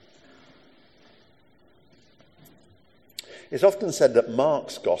It's often said that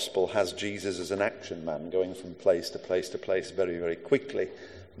Mark's gospel has Jesus as an action man going from place to place to place very, very quickly.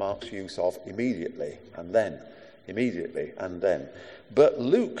 Mark's use of immediately and then, immediately and then. But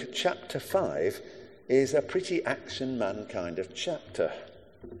Luke chapter 5 is a pretty action man kind of chapter.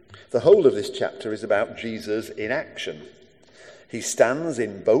 The whole of this chapter is about Jesus in action. He stands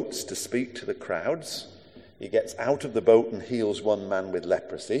in boats to speak to the crowds. He gets out of the boat and heals one man with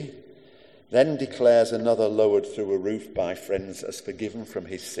leprosy, then declares another lowered through a roof by friends as forgiven from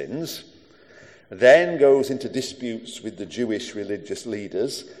his sins, then goes into disputes with the Jewish religious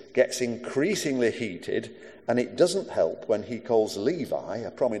leaders, gets increasingly heated, and it doesn't help when he calls Levi,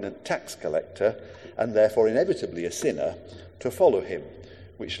 a prominent tax collector, and therefore inevitably a sinner, to follow him,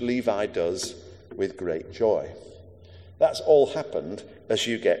 which Levi does with great joy. That's all happened as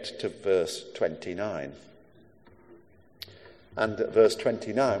you get to verse 29. And at verse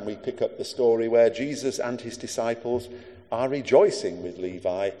 29, we pick up the story where Jesus and his disciples are rejoicing with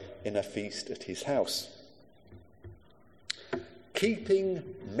Levi in a feast at his house. Keeping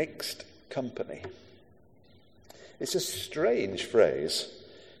mixed company. It's a strange phrase,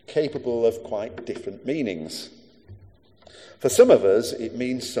 capable of quite different meanings. For some of us, it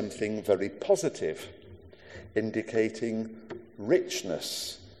means something very positive, indicating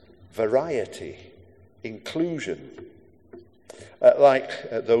richness, variety, inclusion.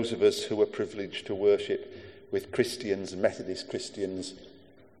 Like those of us who are privileged to worship with Christians, Methodist Christians,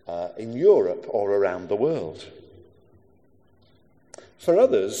 in Europe or around the world. For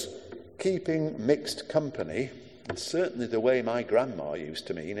others, keeping mixed company, and certainly the way my grandma used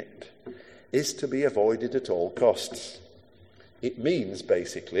to mean it, is to be avoided at all costs. It means,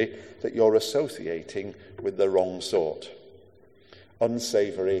 basically, that you're associating with the wrong sort,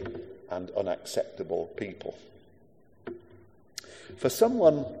 unsavoury and unacceptable people. For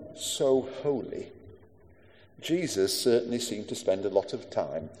someone so holy, Jesus certainly seemed to spend a lot of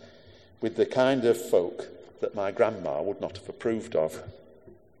time with the kind of folk that my grandma would not have approved of.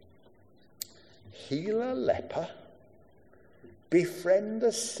 Heal a leper, befriend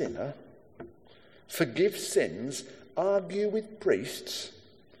a sinner, forgive sins, argue with priests.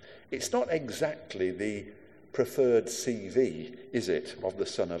 It's not exactly the preferred CV, is it, of the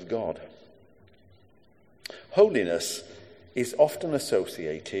Son of God? Holiness is often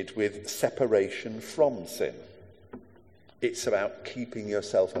associated with separation from sin. It's about keeping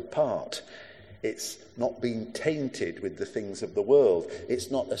yourself apart. It's not being tainted with the things of the world.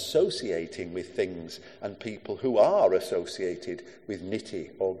 It's not associating with things and people who are associated with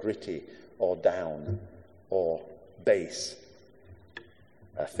nitty or gritty or down or base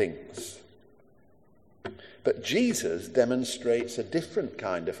things. But Jesus demonstrates a different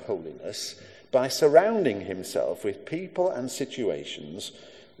kind of holiness by surrounding himself with people and situations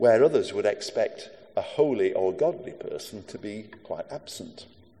where others would expect a holy or godly person to be quite absent.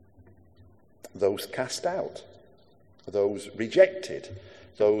 Those cast out, those rejected,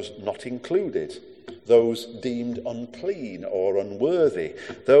 those not included, those deemed unclean or unworthy,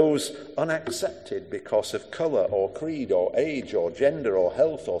 those unaccepted because of colour or creed or age or gender or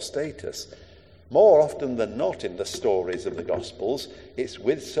health or status. More often than not in the stories of the Gospels, it's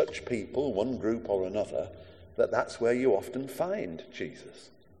with such people, one group or another, that's where you often find Jesus.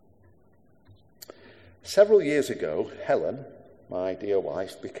 Several years ago, Helen, my dear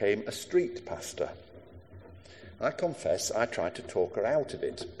wife, became a street pastor. I confess I tried to talk her out of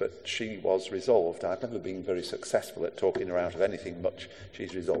it, but she was resolved. I've never been very successful at talking her out of anything much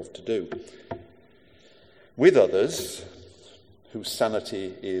she's resolved to do. With others, whose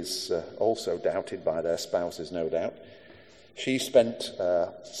sanity is also doubted by their spouses, no doubt, she spent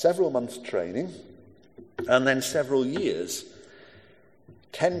several months training and then several years,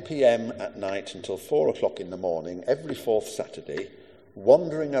 10 p.m. at night until 4 o'clock in the morning, every fourth Saturday,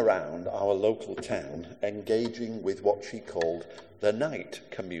 wandering around our local town, engaging with what she called the night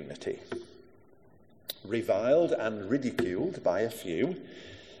community. Reviled and ridiculed by a few,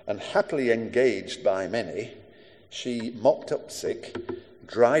 and happily engaged by many, she mopped up sick,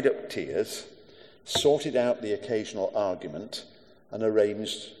 dried up tears, sorted out the occasional argument, and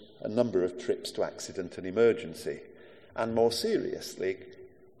arranged a number of trips to accident and emergency, and more seriously,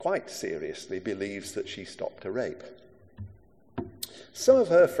 quite seriously, believes that she stopped a rape. Some of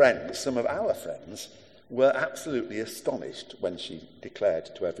her friends, some of our friends, were absolutely astonished when she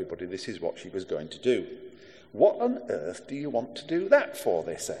declared to everybody this is what she was going to do. What on earth do you want to do that for,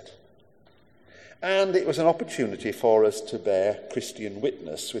 they said. And it was an opportunity for us to bear Christian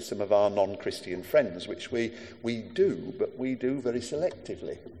witness with some of our non-Christian friends, which we do, but we do very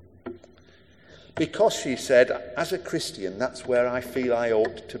selectively. Because, she said, as a Christian, that's where I feel I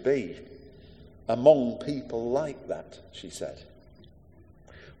ought to be. among people like that, she said.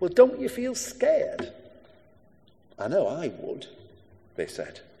 Well, don't you feel scared? I know I would, they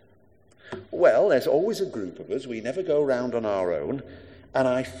said. Well, there's always a group of us. We never go round on our own. And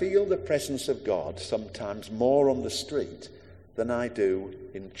I feel the presence of God sometimes more on the street than I do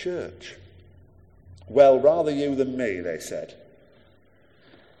in church. Well, rather you than me, they said.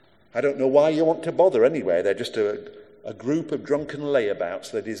 I don't know why you want to bother anyway. They're just a group of drunken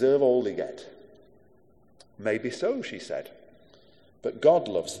layabouts. They deserve all they get. Maybe so, she said. But God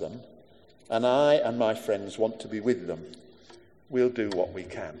loves them, and I and my friends want to be with them. We'll do what we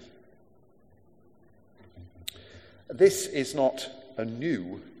can. This is not a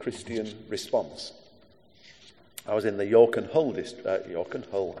new Christian response. I was in the York and Hull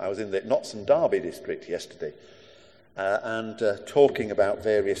I was in the Notts and Derby district yesterday, and talking about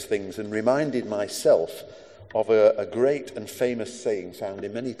various things, and reminded myself of a great and famous saying found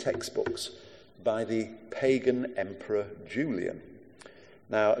in many textbooks by the pagan emperor Julian.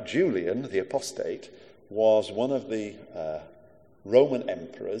 Now, Julian, the apostate, was one of the Roman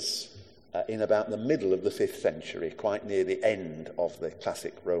emperors in about the middle of the 5th century, quite near the end of the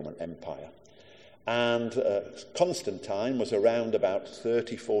classic Roman Empire. And Constantine was around about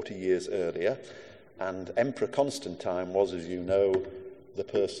 30, 40 years earlier, and Emperor Constantine was, as you know, the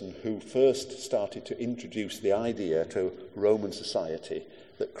person who first started to introduce the idea to Roman society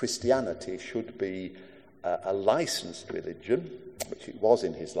that Christianity should be a licensed religion, which it was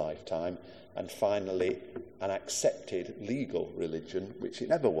in his lifetime, and finally an accepted legal religion, which it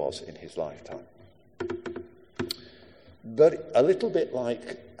never was in his lifetime. But a little bit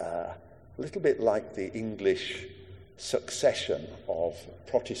like the English succession of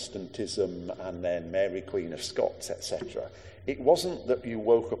Protestantism and then Mary Queen of Scots, etc., it wasn't that you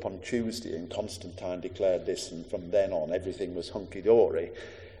woke up on Tuesday and Constantine declared this and from then on everything was hunky-dory.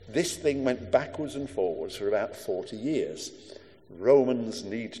 This thing went backwards and forwards for about 40 years. Romans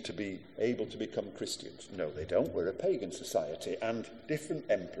need to be able to become Christians. No, they don't. We're a pagan society. And different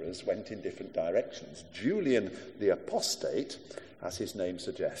emperors went in different directions. Julian the Apostate, as his name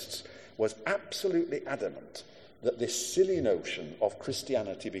suggests, was absolutely adamant that this silly notion of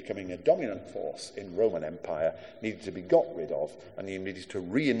Christianity becoming a dominant force in Roman Empire needed to be got rid of, and he needed to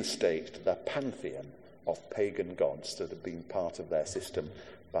reinstate the pantheon of pagan gods that had been part of their system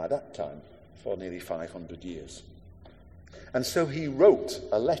by that time for nearly 500 years. And so he wrote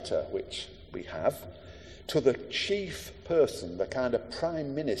a letter, which we have, to the chief person, the kind of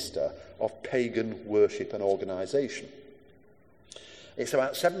prime minister of pagan worship and organisation. It's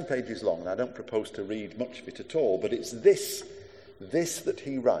about 7 pages long, and I don't propose to read much of it at all, but it's this that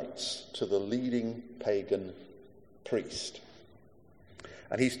he writes to the leading pagan priest.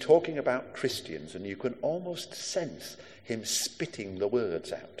 And he's talking about Christians, and you can almost sense him spitting the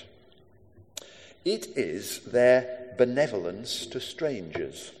words out. It is their benevolence to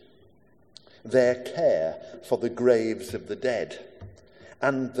strangers, their care for the graves of the dead,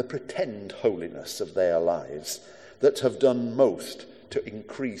 and the pretend holiness of their lives that have done most to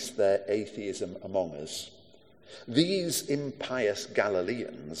increase their atheism among us. These impious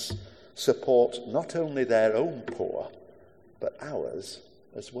Galileans support not only their own poor, but ours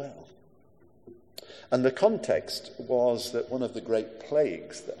as well. And the context was that one of the great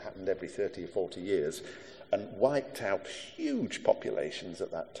plagues that happened every 30 or 40 years and wiped out huge populations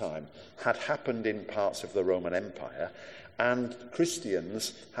at that time had happened in parts of the Roman Empire, and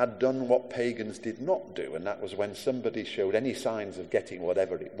Christians had done what pagans did not do, and that was when somebody showed any signs of getting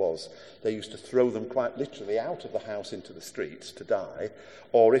whatever it was, they used to throw them quite literally out of the house into the streets to die,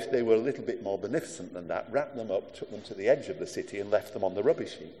 or if they were a little bit more beneficent than that, wrapped them up, took them to the edge of the city and left them on the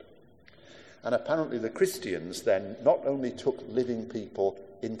rubbish heap. And apparently the Christians then not only took living people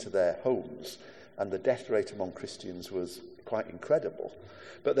into their homes, and the death rate among Christians was quite incredible,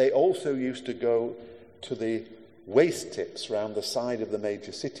 but they also used to go to the waste tips round the side of the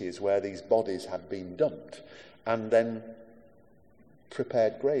major cities where these bodies had been dumped, and then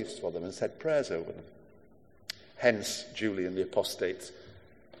prepared graves for them and said prayers over them. Hence Julian the Apostate's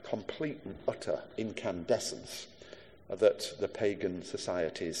complete and utter incandescence that the pagan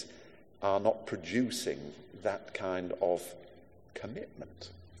societies are not producing that kind of commitment.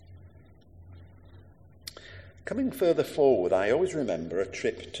 Coming further forward, I always remember a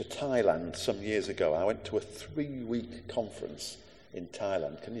trip to Thailand some years ago. I went to a 3-week conference in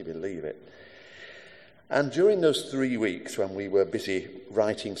Thailand. Can you believe it? And during those 3 weeks, when we were busy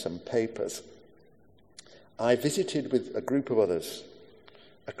writing some papers, I visited with a group of others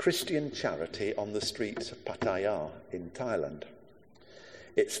a Christian charity on the streets of Pattaya in Thailand.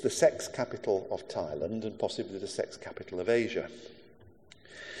 It's the sex capital of Thailand and possibly the sex capital of Asia.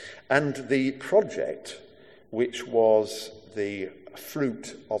 And the project, which was the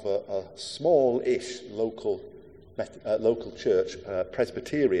fruit of a small-ish local church,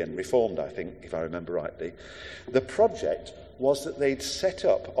 Presbyterian, Reformed, I think, if I remember rightly, the project was that they'd set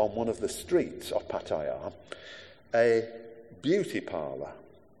up on one of the streets of Pattaya a beauty parlour,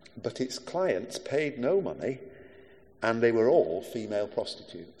 but its clients paid no money, and they were all female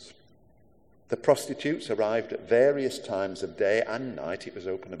prostitutes. The prostitutes arrived at various times of day and night. It was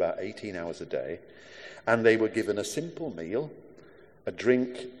open about 18 hours a day, and they were given a simple meal, a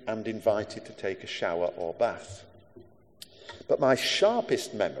drink, and invited to take a shower or bath. But my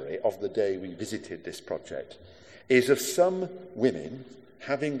sharpest memory of the day we visited this project is of some women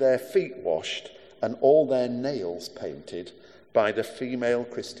having their feet washed and all their nails painted by the female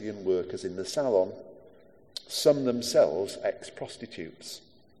Christian workers in the salon, some themselves ex-prostitutes.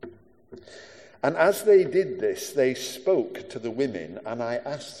 And as they did this, they spoke to the women, and I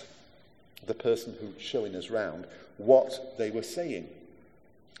asked the person who's showing us round what they were saying.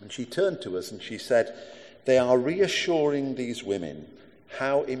 And she turned to us and she said, they are reassuring these women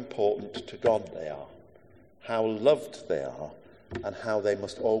how important to God they are, how loved they are, and how they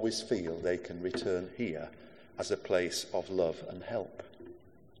must always feel they can return here as a place of love and help.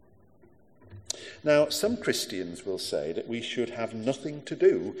 Now, some Christians will say that we should have nothing to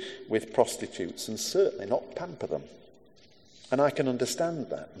do with prostitutes and certainly not pamper them. And I can understand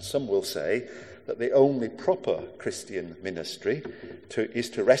that. And some will say that the only proper Christian ministry is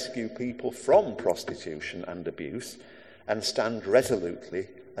to rescue people from prostitution and abuse and stand resolutely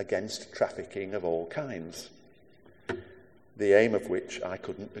against trafficking of all kinds, the aim of which I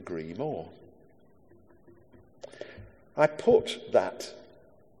couldn't agree more. I put that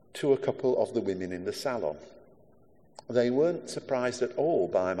to a couple of the women in the salon. They weren't surprised at all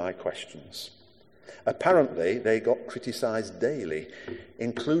by my questions. Apparently, they got criticised daily,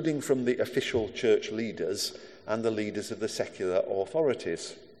 including from the official church leaders and the leaders of the secular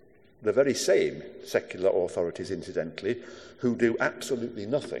authorities. The very same secular authorities, incidentally, who do absolutely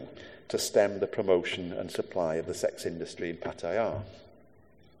nothing to stem the promotion and supply of the sex industry in Pattaya.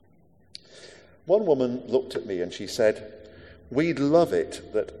 One woman looked at me and she said, "We'd love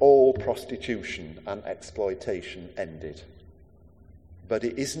it that all prostitution and exploitation ended. But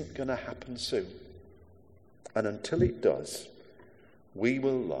it isn't going to happen soon. And until it does, we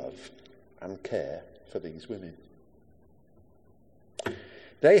will love and care for these women."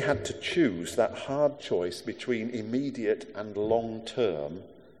 They had to choose that hard choice between immediate and long-term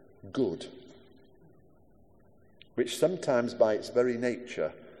good, which sometimes by its very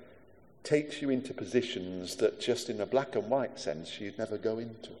nature takes you into positions that just in a black and white sense you'd never go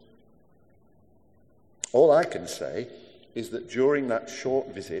into. All I can say is that during that short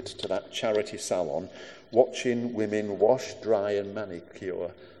visit to that charity salon, watching women wash, dry and manicure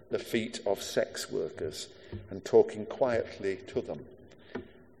the feet of sex workers and talking quietly to them,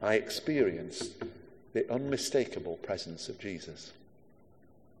 I experienced the unmistakable presence of Jesus.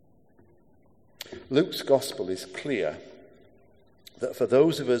 Luke's gospel is clear that for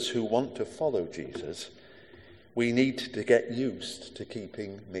those of us who want to follow Jesus, we need to get used to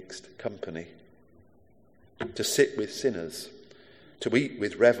keeping mixed company, to sit with sinners, to eat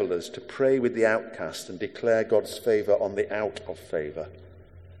with revelers, to pray with the outcast and declare God's favour on the out of favour,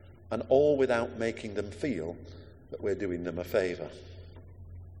 and all without making them feel that we're doing them a favour.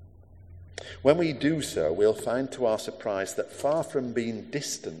 When we do so, we'll find to our surprise that far from being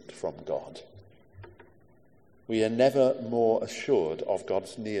distant from God, we are never more assured of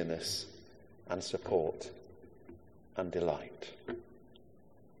God's nearness and support and delight.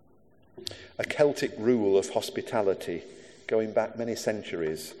 A Celtic rule of hospitality going back many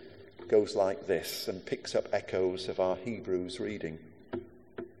centuries goes like this and picks up echoes of our Hebrews reading.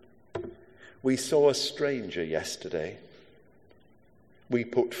 We saw a stranger yesterday. We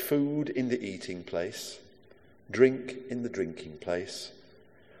put food in the eating place, drink in the drinking place,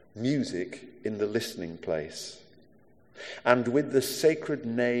 music in the listening place, and with the sacred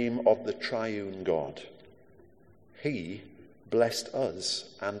name of the triune God, he blessed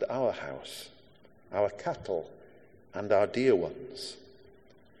us and our house, our cattle and our dear ones.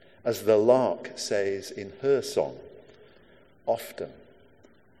 As the lark says in her song, often,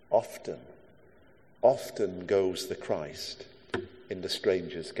 often, often goes the Christ in the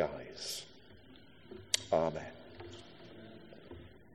stranger's guise. Amen.